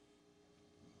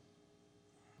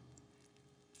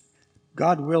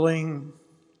God willing,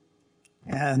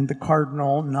 and the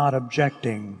Cardinal not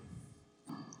objecting,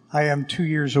 I am 2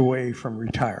 years away from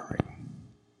retiring.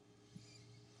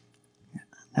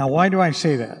 Now, why do I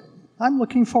say that? I'm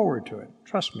looking forward to it,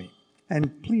 trust me.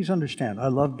 And please understand, I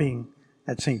love being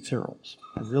at St. Cyril's.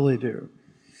 I really do.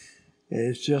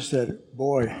 It's just that,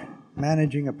 boy,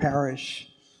 managing a parish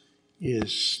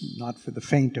is not for the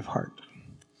faint of heart.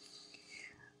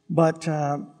 But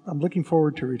I'm looking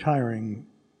forward to retiring,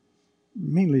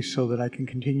 mainly so that I can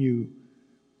continue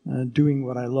doing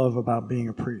what I love about being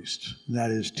a priest. And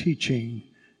that is teaching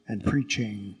and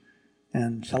preaching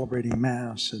and celebrating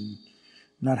Mass and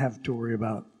not have to worry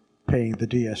about paying the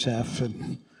DSF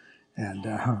and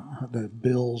the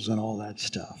bills and all that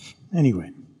stuff.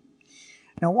 Anyway,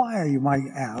 now why, you might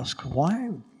ask,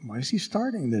 why is he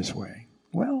starting this way?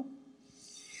 Well,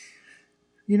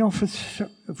 you know,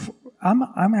 I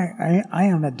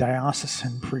am a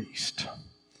diocesan priest.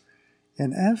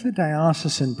 And as a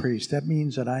diocesan priest, that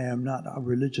means that I am not a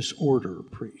religious order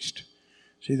priest.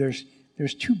 See, there's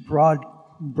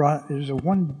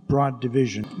one broad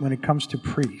division when it comes to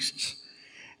priests.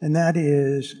 And that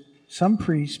is, some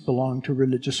priests belong to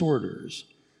religious orders.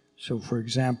 So, for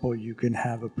example, you can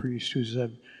have a priest who's a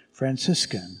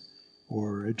Franciscan,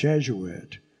 or a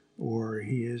Jesuit, or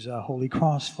he is a Holy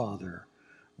Cross Father,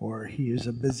 or he is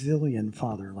a Basilian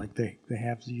Father, like they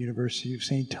have at the University of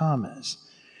St. Thomas.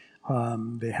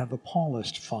 They have the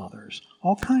Paulist Fathers.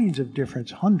 All kinds of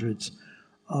different, hundreds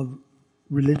of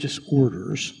religious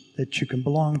orders that you can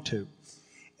belong to.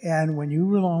 And when you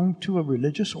belong to a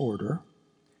religious order,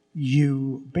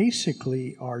 you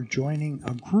basically are joining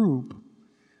a group,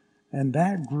 and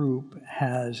that group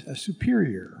has a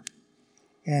superior,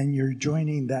 and you're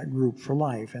joining that group for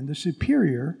life. And the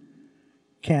superior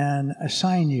can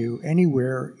assign you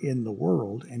anywhere in the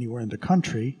world, anywhere in the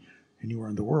country, anywhere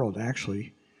in the world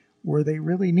actually, where they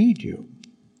really need you.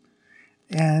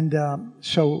 And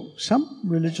so some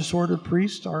religious order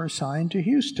priests are assigned to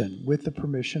Houston with the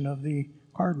permission of the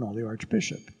Cardinal, the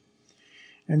Archbishop.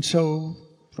 And so,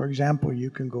 for example, you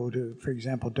can go to,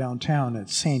 downtown at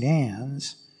St.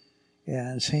 Anne's,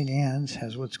 and St. Anne's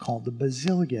has what's called the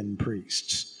Basilian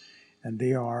priests, and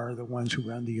they are the ones who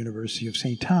run the University of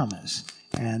St. Thomas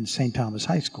and St. Thomas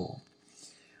High School.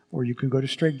 Or you can go to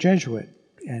Strake Jesuit,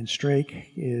 and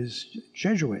Strake is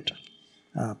Jesuit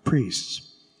priests.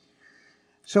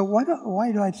 So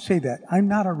why do I say that? I'm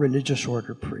not a religious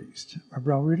order priest.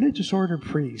 Religious order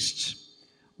priests,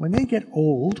 when they get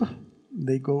old,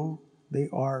 they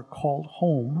are called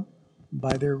home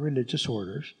by their religious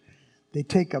orders. They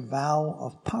take a vow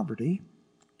of poverty,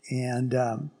 and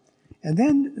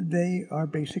then they are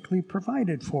basically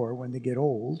provided for when they get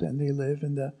old, and they live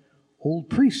in the old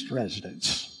priest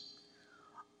residence.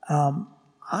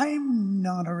 I'm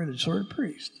not a religious order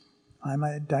priest. I'm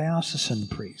a diocesan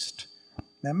priest.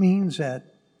 That means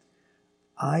that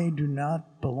I do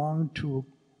not belong to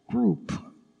a group.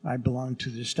 I belong to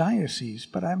this diocese,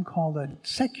 but I'm called a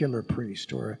secular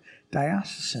priest or a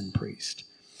diocesan priest.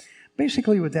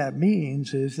 Basically what that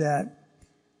means is that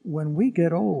when we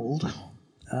get old,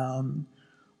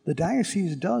 the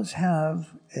diocese does have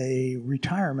a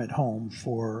retirement home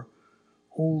for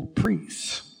old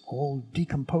priests, old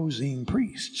decomposing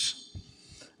priests.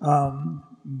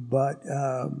 But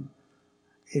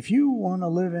if you want to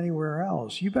live anywhere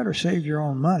else, you better save your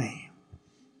own money.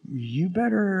 You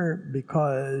better,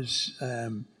 because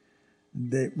when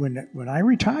I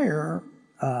retire,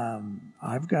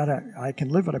 I can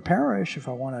live at a parish if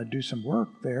I want to do some work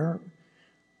there.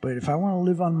 But if I want to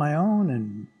live on my own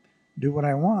and do what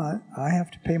I want, I have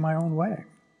to pay my own way.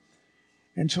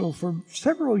 And so for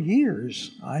several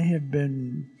years, I have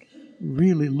been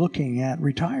really looking at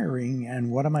retiring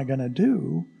and what am I going to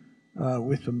do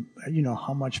with the,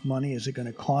 how much money is it going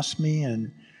to cost me,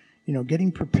 and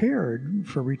getting prepared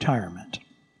for retirement.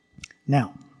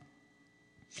 Now,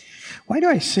 why do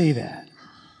I say that?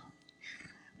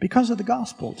 Because of the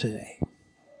gospel today.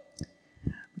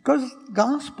 Because the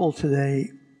gospel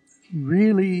today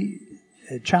really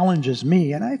challenges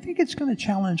me, and I think it's going to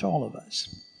challenge all of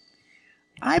us.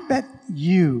 I bet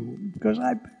you, because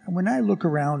when I look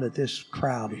around at this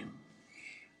crowd,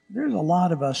 there's a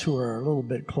lot of us who are a little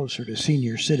bit closer to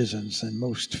senior citizens than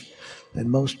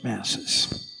most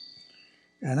masses.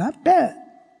 And I bet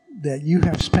that you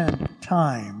have spent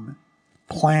time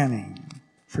planning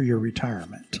for your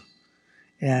retirement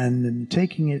and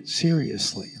taking it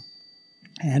seriously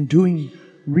and doing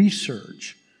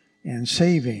research and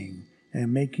saving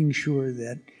and making sure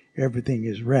that everything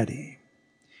is ready.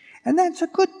 And that's a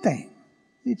good thing.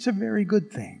 It's a very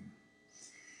good thing.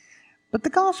 But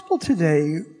the gospel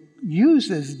today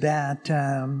uses that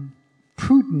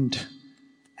prudent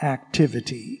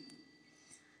activity.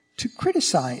 To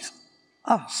criticize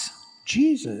us,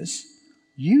 Jesus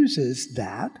uses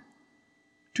that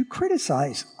to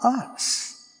criticize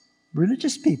us,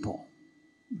 religious people.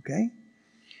 Okay?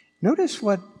 Notice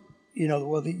what,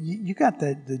 you got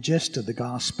the gist of the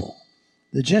gospel.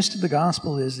 The gist of the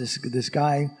gospel is this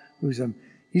guy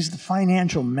he's the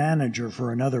financial manager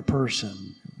for another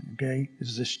person. Okay? This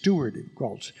is a steward, it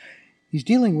calls.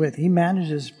 He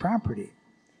manages property.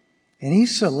 And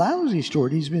he's a lousy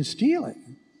steward. He's been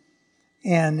stealing.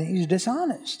 And he's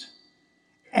dishonest.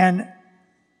 And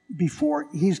before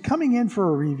he's coming in for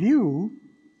a review,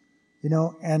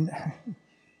 and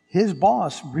his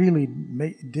boss really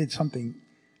did something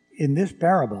in this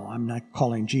parable. I'm not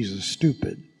calling Jesus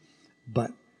stupid,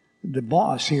 but the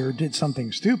boss here did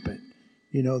something stupid.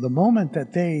 The moment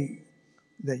that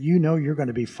you're going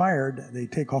to be fired, they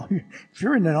take all your, if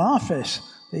you're in an office,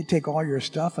 they take all your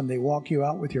stuff and they walk you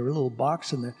out with your little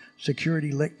box and the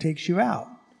security takes you out.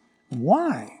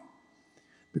 Why?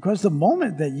 Because the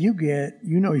moment that you're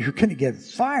going to get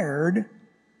fired,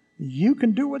 you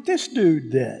can do what this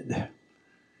dude did.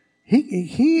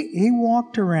 He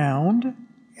walked around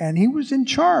and he was in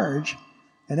charge,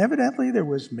 and evidently there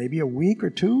was maybe a week or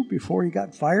two before he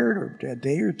got fired, or a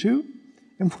day or two.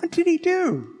 And what did he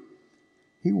do?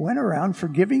 He went around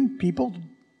forgiving people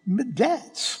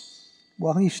debts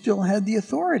while he still had the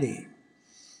authority.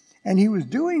 And he was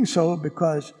doing so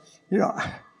because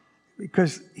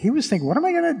he was thinking, what am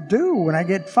I going to do when I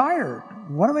get fired?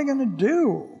 What am I going to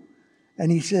do?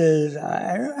 And he says,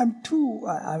 I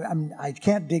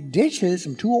can't dig ditches.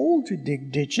 I'm too old to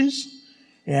dig ditches.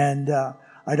 And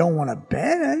I don't want to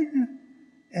beg.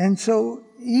 And so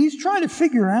he's trying to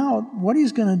figure out what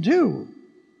he's going to do.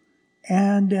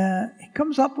 And he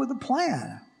comes up with a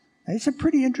plan. And it's a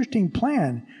pretty interesting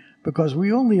plan because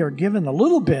we only are given a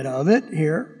little bit of it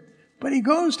here. But he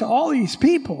goes to all these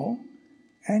people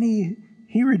and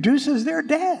he reduces their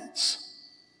debts.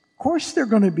 Of course they're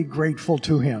going to be grateful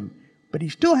to him. But he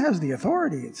still has the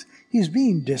authority. He's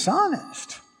being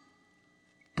dishonest.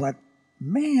 But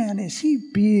man, is he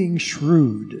being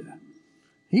shrewd.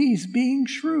 He's being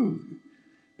shrewd.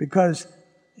 Because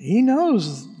he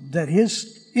knows that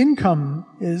his income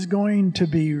is going to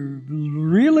be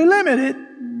really limited.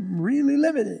 Really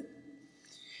limited.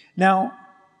 Now,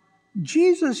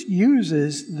 Jesus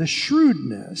uses the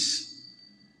shrewdness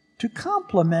to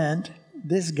compliment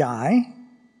this guy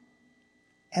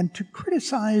and to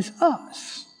criticize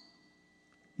us.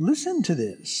 Listen to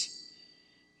this.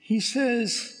 He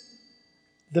says,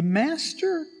 the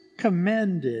master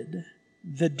commended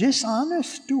the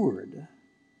dishonest steward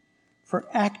for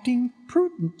acting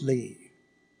prudently.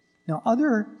 Now,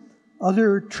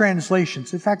 other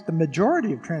translations, in fact, the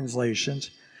majority of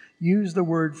translations use the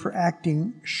word for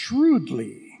acting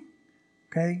shrewdly.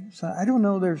 Okay? So I don't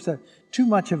know there's too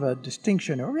much of a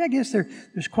distinction, or I guess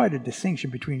there's quite a distinction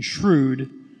between shrewd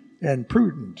and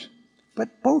prudent.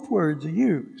 But both words are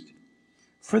used.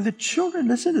 For the children,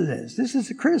 listen to this. This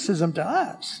is a criticism to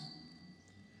us.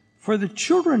 For the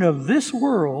children of this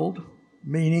world,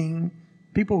 meaning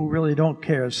people who really don't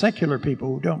care, secular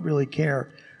people who don't really care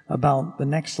about the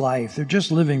next life, they're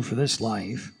just living for this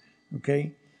life,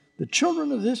 okay? The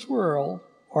children of this world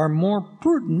are more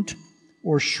prudent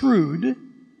or shrewd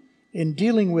in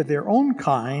dealing with their own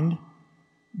kind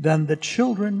than the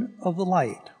children of the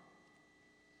light.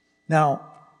 Now,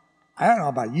 I don't know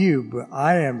about you, but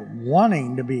I am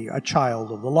wanting to be a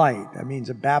child of the light. That means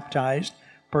a baptized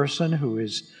person who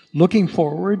is looking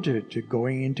forward to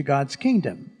going into God's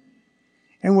kingdom.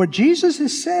 And what Jesus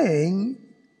is saying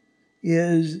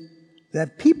is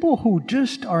that people who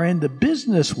just are in the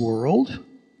business world,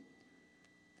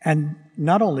 and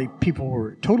not only people who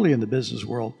are totally in the business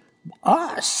world,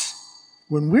 us,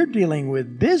 when we're dealing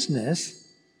with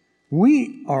business,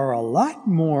 we are a lot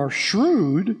more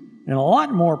shrewd and a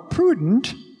lot more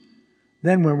prudent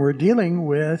than when we're dealing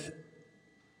with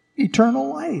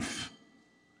eternal life.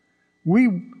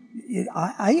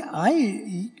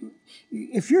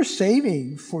 If you're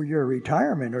saving for your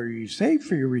retirement, or you save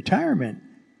for your retirement,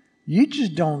 you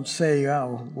just don't say,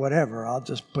 oh, whatever, I'll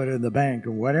just put it in the bank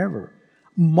or whatever.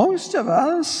 Most of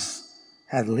us,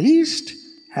 at least,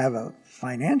 have a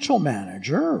financial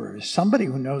manager or somebody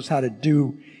who knows how to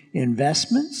do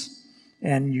investments.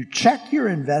 And you check your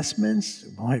investments.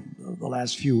 Boy, the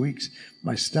last few weeks,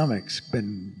 my stomach's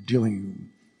been dealing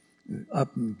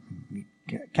up in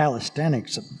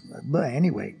calisthenics. But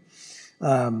anyway,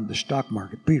 the stock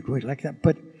market, like that.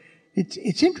 But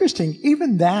it's interesting.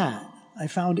 Even that, I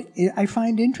find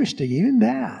interesting. Even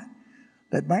that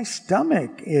my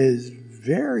stomach is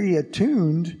very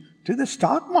attuned to the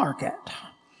stock market.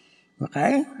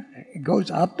 Okay? It goes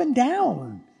up and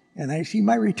down. And I see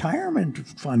my retirement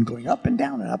fund going up and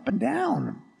down and up and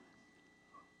down.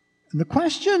 And the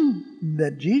question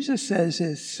that Jesus says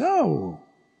is, so,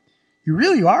 you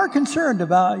really are concerned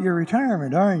about your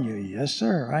retirement, aren't you? Yes,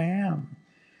 sir, I am.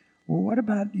 Well, what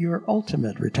about your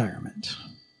ultimate retirement?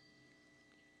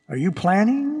 Are you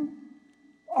planning?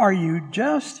 Are you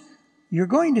just, you're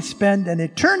going to spend an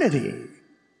eternity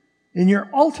in your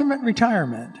ultimate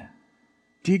retirement?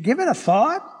 Do you give it a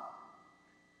thought?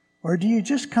 Or do you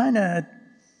just kind of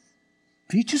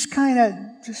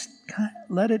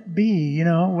let it be,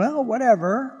 well,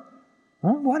 whatever.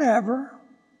 Well, whatever.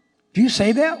 Do you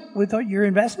say that with your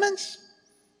investments?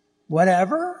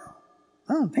 Whatever?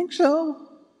 I don't think so.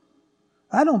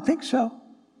 I don't think so.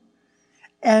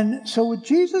 And so what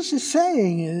Jesus is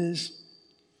saying is,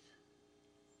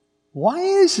 why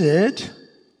is it,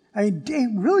 it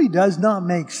really does not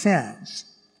make sense.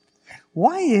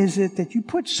 Why is it that you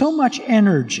put so much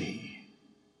energy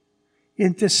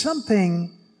into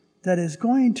something that is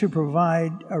going to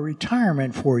provide a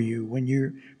retirement for you when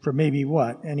you're, for maybe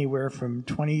what, anywhere from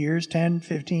 20 years, 10,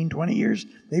 15, 20 years,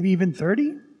 maybe even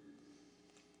 30?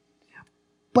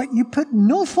 But you put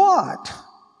no thought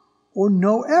or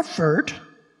no effort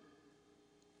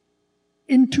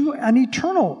into an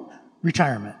eternal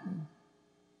retirement.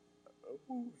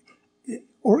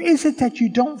 Or is it that you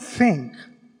don't think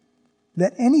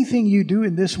that anything you do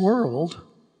in this world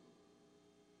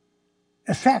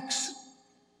affects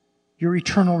your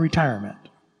eternal retirement?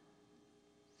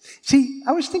 See,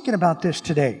 I was thinking about this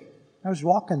today. I was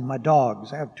walking my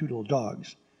dogs. I have 2 little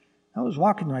dogs. I was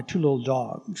walking my 2 little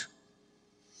dogs.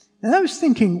 And I was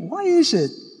thinking, why is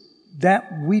it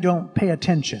that we don't pay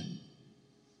attention?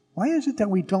 Why is it that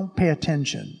we don't pay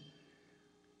attention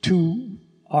to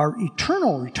our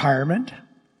eternal retirement,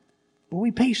 but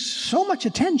we pay so much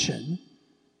attention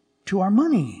to our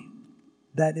money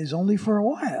that is only for a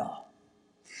while?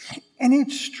 And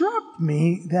it struck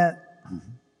me that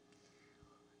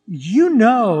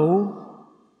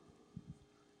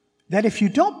that if you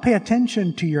don't pay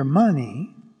attention to your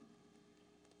money,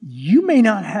 you may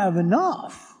not have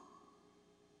enough.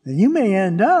 And you may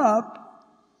end up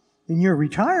in your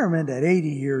retirement at 80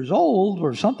 years old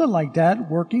or something like that,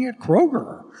 working at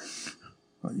Kroger,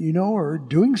 or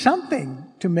doing something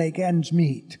to make ends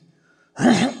meet.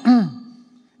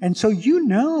 And so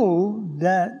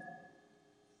that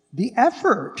the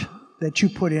effort that you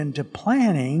put into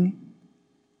planning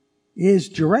is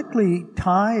directly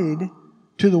tied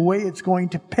to the way it's going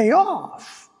to pay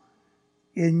off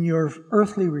in your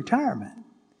earthly retirement.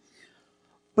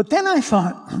 But then I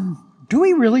thought, do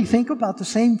we really think about the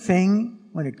same thing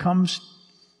when it comes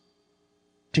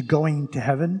to going to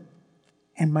heaven?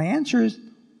 And my answer is,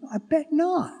 I bet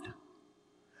not.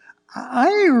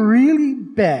 I really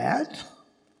bet,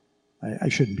 I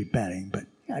shouldn't be betting, but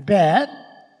I bet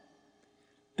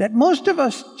that most of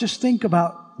us just think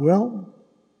about, well,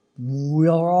 we're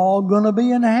all going to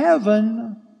be in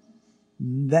heaven.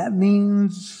 That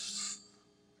means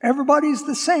everybody's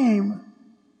the same.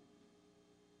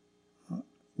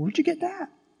 Where'd you get that?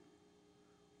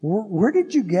 Where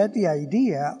did you get the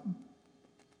idea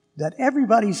that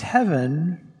everybody's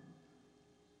heaven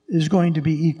is going to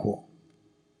be equal?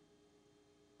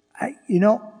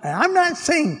 I'm not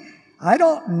saying,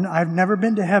 I've never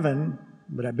been to heaven,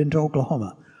 but I've been to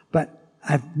Oklahoma. But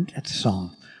that's a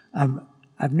song.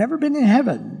 I've never been in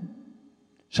heaven,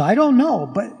 so I don't know.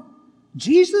 But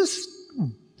Jesus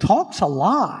talks a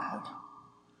lot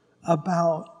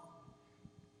about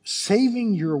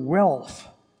saving your wealth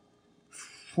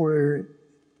for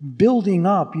building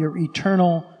up your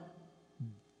eternal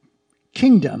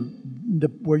kingdom,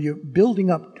 where you're building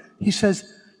up. He says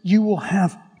you will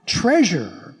have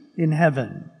treasure in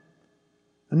heaven.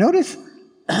 Notice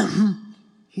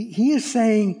he is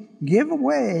saying, give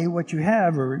away what you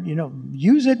have, or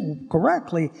use it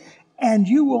correctly, and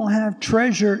you will have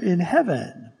treasure in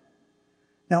heaven.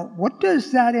 Now, what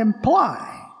does that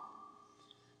imply?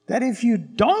 That if you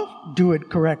don't do it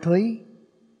correctly,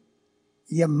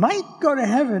 you might go to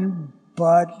heaven,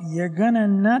 but you're going to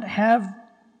not have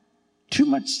too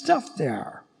much stuff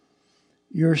there.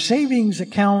 Your savings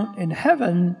account in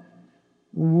heaven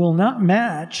will not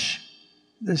match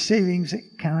the savings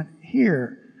account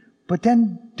here. But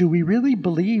then, do we really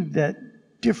believe that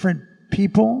different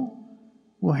people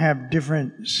will have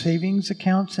different savings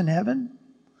accounts in heaven?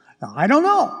 Now, I don't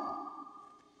know.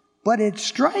 But it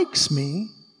strikes me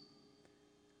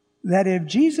that if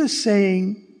Jesus is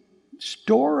saying,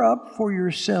 store up for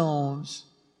yourselves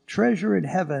treasure in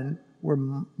heaven where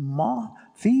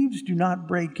thieves do not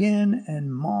break in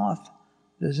and moth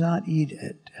does not eat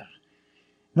it.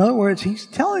 In other words, he's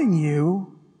telling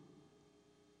you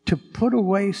to put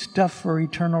away stuff for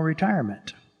eternal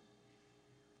retirement.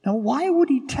 Now, why would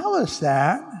he tell us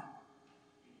that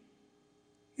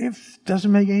if it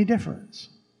doesn't make any difference?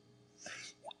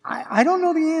 I don't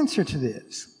know the answer to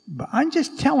this, but I'm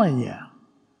just telling you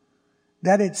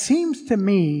that it seems to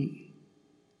me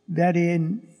that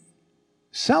in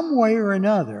some way or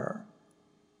another,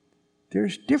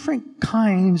 there's different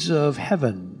kinds of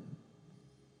heaven.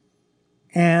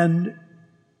 And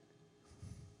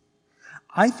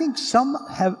I think some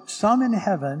in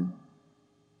heaven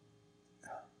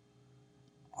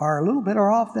are a little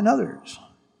better off than others.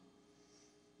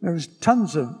 There's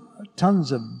tons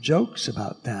of jokes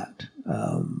about that.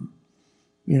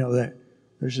 That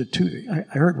there's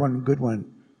I heard one good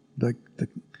one. The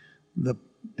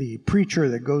preacher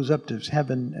that goes up to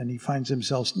heaven and he finds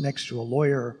himself next to a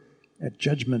lawyer at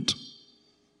judgment,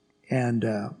 and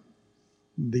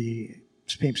the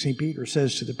St. Peter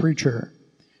says to the preacher,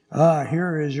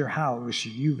 here is your house.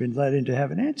 You've been let into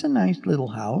heaven. It's a nice little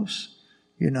house,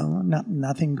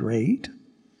 nothing great.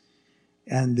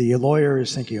 And the lawyer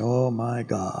is thinking, oh my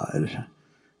God,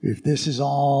 if this is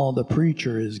all the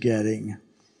preacher is getting,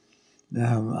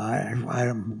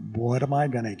 what am I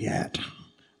going to get?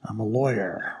 I'm a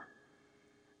lawyer.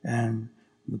 And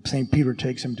St. Peter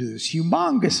takes him to this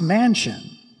humongous mansion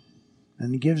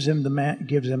and gives him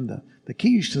the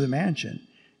keys to the mansion.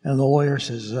 And the lawyer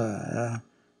says,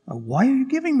 why are you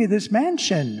giving me this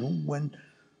mansion when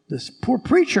this poor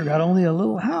preacher got only a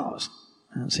little house?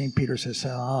 And St. Peter says,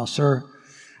 oh, sir,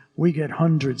 we get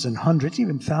hundreds and hundreds,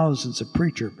 even thousands of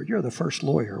preachers, but you're the first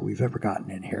lawyer we've ever gotten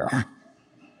in here.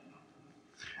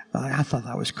 I thought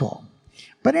that was cool.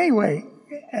 But anyway,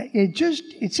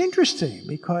 it's interesting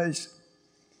because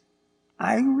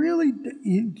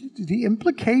the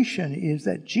implication is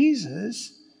that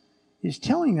Jesus is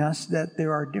telling us that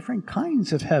there are different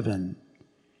kinds of heaven.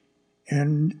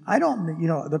 And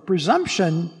the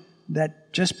presumption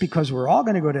that just because we're all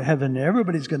going to go to heaven,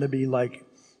 everybody's going to be like,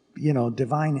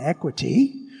 divine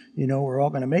equity, we're all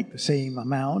going to make the same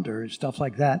amount or stuff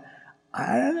like that.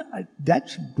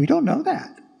 We don't know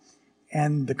that.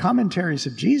 And the commentaries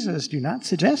of Jesus do not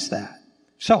suggest that.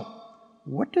 So,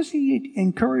 what does he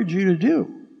encourage you to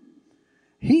do?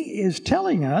 He is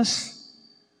telling us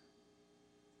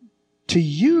to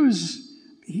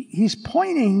he's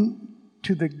pointing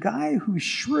to the guy who's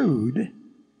shrewd,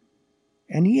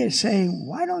 and he is saying,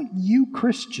 why don't you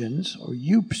Christians, or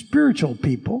you spiritual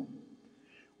people,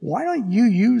 why don't you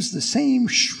use the same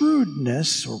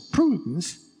shrewdness or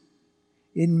prudence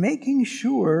in making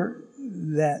sure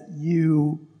that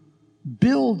you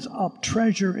build up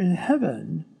treasure in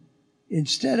heaven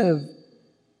instead of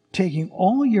taking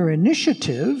all your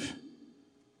initiative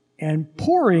and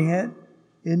pouring it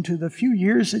into the few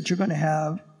years that you're going to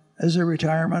have as a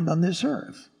retirement on this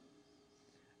earth.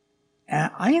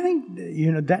 And I think,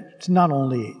 that's not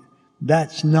only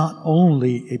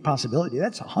a possibility,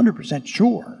 that's 100%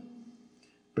 sure.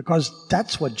 Because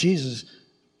that's what Jesus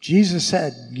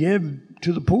said, give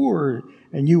to the poor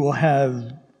and you will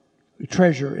have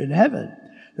treasure in heaven.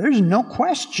 There's no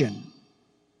question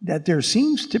that there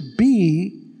seems to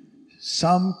be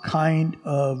some kind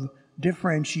of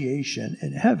differentiation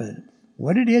in heaven.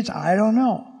 What it is, I don't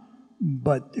know.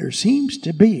 But there seems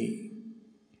to be.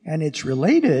 And it's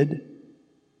related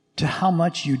to how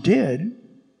much you did,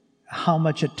 how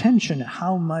much attention,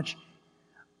 how much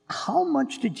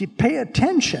did you pay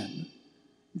attention?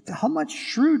 How much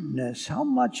shrewdness, how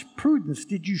much prudence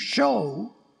did you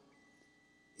show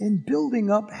in building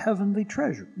up heavenly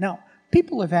treasure? Now,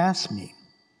 people have asked me,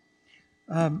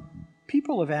 well,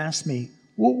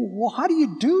 how do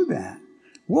you do that?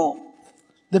 Well,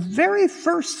 the very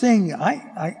first thing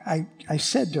I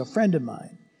said to a friend of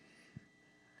mine,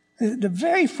 the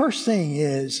very first thing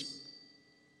is,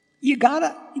 you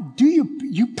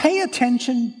pay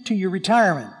attention to your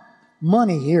retirement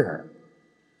money here?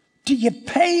 Do you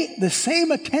pay the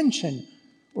same attention,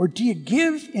 or do you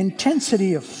give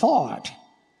intensity of thought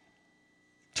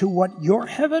to what your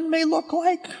heaven may look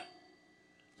like?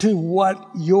 To what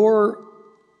your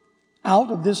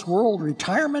out-of-this-world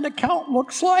retirement account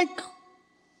looks like?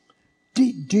 Do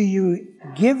you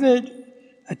give it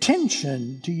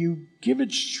attention? Do you give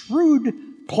it shrewd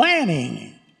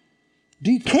planning?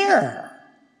 Do you care?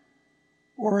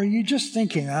 Or are you just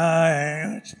thinking,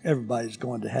 everybody's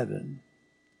going to heaven?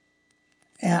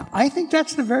 And I think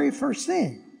that's the very first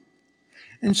thing.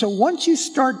 And so once you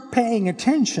start paying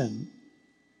attention,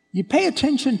 you pay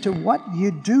attention to what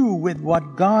you do with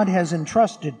what God has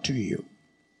entrusted to you.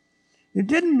 It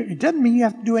doesn't mean you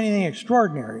have to do anything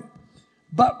extraordinary.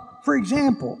 But for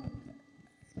example,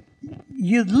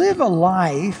 you live a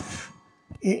life,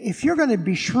 if you're going to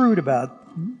be shrewd about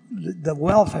the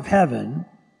wealth of heaven,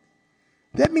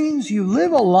 that means you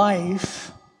live a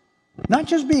life not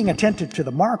just being attentive to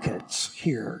the markets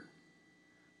here,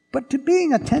 but to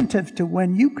being attentive to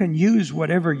when you can use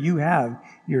whatever you have,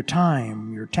 your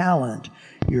time, your talent,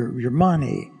 your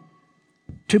money,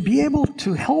 to be able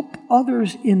to help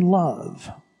others in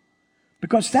love.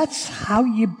 Because that's how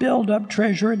you build up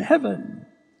treasure in heaven.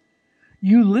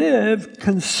 You live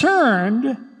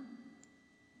concerned,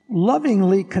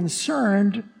 lovingly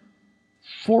concerned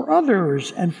for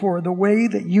others and for the way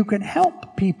that you can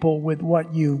help people with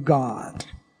what you've got.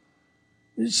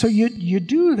 So you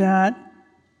do that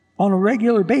on a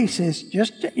regular basis,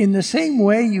 just in the same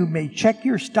way you may check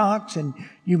your stocks and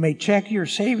you may check your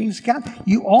savings account.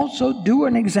 You also do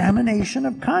an examination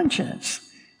of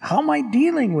conscience. How am I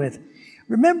dealing with?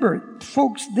 Remember,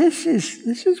 folks, this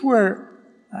is where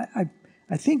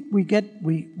I think we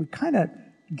kind of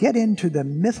get into the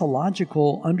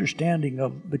mythological understanding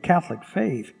of the Catholic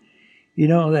faith. You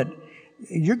know, that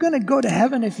you're going to go to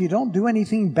heaven if you don't do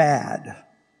anything bad.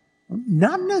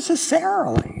 Not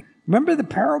necessarily. Remember the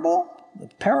parable? The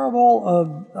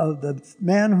parable of the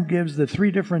man who gives the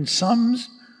 3 different sums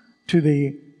to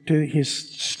his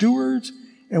stewards.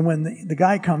 And when the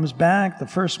guy comes back, the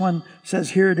first one says,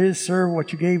 "Here it is, sir,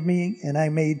 what you gave me, and I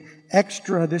made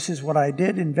extra. This is what I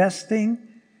did investing."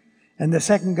 And the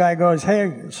second guy goes,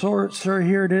 "Hey, sir,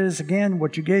 here it is again,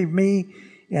 what you gave me,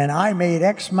 and I made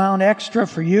X amount extra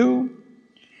for you."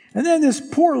 And then this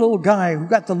poor little guy who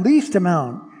got the least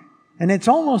amount, and it's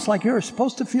almost like you're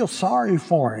supposed to feel sorry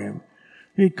for him.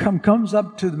 He comes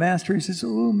up to the master. He says,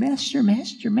 "Oh, master,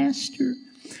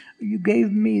 you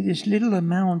gave me this little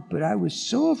amount, but I was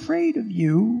so afraid of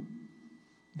you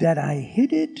that I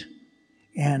hid it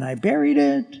and I buried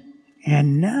it,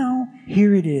 and now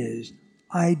here it is.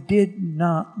 I did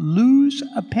not lose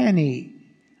a penny.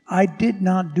 I did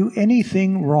not do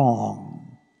anything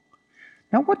wrong."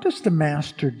 Now, what does the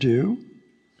master do?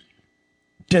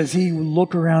 Does he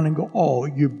look around and go, "Oh,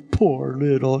 you poor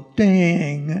little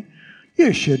thing.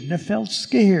 You shouldn't have felt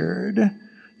scared.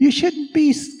 You shouldn't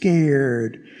be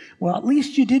scared. Well, at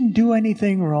least you didn't do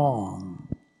anything wrong"?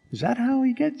 Is that how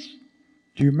he gets?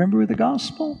 Do you remember the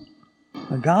gospel?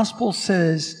 The gospel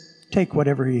says, take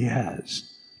whatever he has.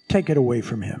 Take it away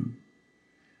from him.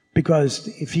 Because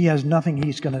if he has nothing,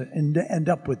 he's going to end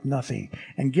up with nothing.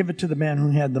 And give it to the man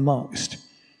who had the most.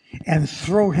 And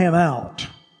throw him out.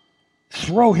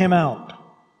 Throw him out.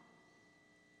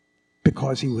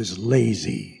 Because he was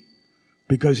lazy.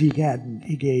 Because he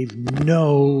gave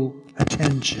no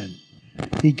attention.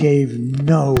 He gave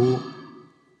no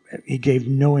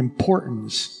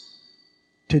importance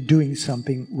to doing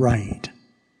something right.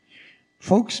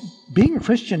 Folks, being a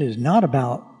Christian is not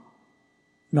about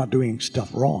not doing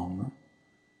stuff wrong.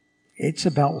 It's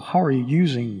about how are you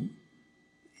using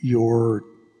your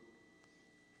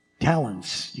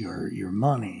talents, your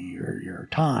money, your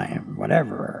time,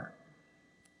 whatever,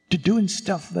 to doing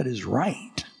stuff that is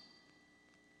right.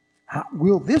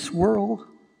 Will this world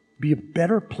be a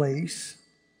better place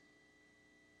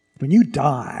when you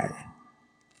die?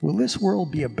 Will this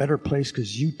world be a better place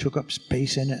because you took up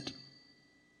space in it?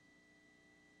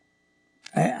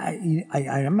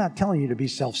 I'm not telling you to be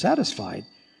self-satisfied,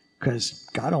 because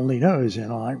God only knows. You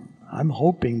know, I'm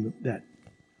hoping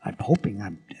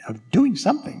I'm doing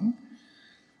something,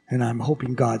 and I'm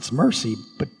hoping God's mercy.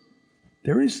 But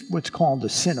there is what's called the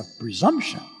sin of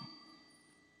presumption.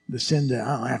 The sin that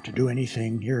I don't have to do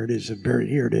anything. Here it is.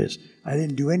 Here it is. I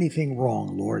didn't do anything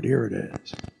wrong, Lord. Here it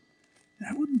is.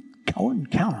 I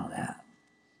wouldn't count on that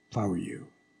if I were you.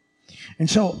 And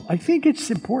so I think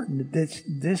it's important that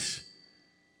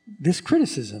this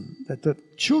criticism, that the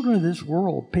children of this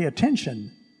world pay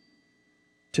attention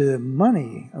to the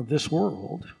money of this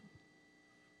world,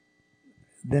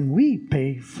 then we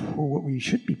pay for what we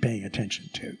should be paying attention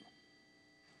to.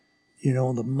 You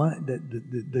know,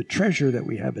 the treasure that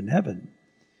we have in heaven.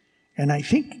 And I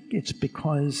think it's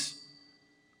because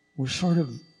we're sort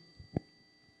of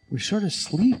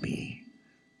sleepy.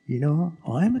 You know,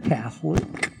 I'm a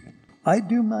Catholic. I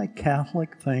do my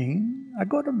Catholic thing. I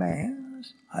go to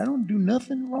Mass. I don't do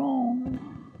nothing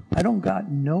wrong. I don't got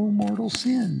no mortal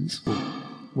sins.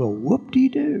 Well,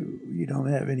 whoop-de-doo. You don't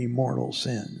have any mortal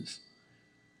sins.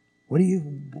 Do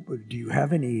you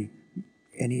have any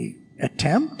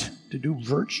attempt to do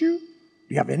virtue? Do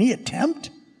you have any attempt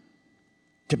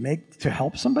to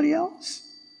help somebody else?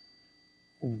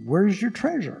 Where's your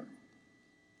treasure?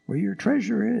 Where your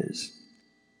treasure is,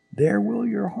 there will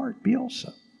your heart be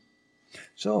also.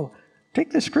 So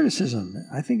take this criticism.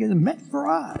 I think it's meant for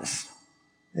us.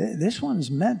 This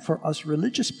one's meant for us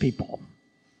religious people.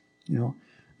 You know,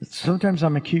 sometimes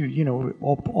I'm accused,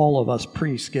 all of us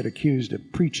priests get accused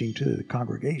of preaching to the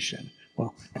congregation.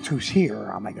 Well, that's who's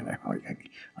here.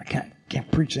 I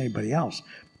can't preach to anybody else.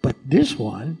 But this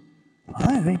one,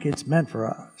 I think it's meant for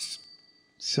us.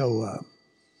 So,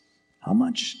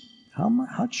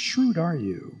 how shrewd are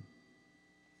you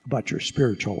about your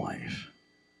spiritual life?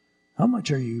 How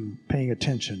much are you paying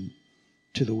attention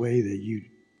to the way that you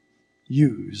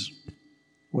use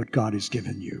what God has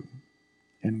given you?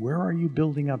 And where are you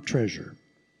building up treasure?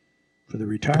 For the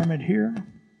retirement here?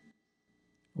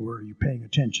 Or are you paying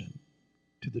attention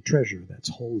to the treasure that's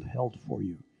held for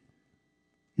you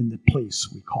in the place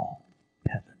we call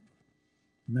heaven?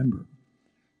 Remember,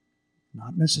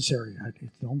 not necessary. I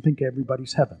don't think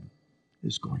everybody's heaven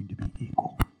is going to be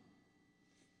equal.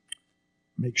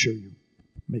 Make sure you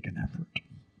make an effort.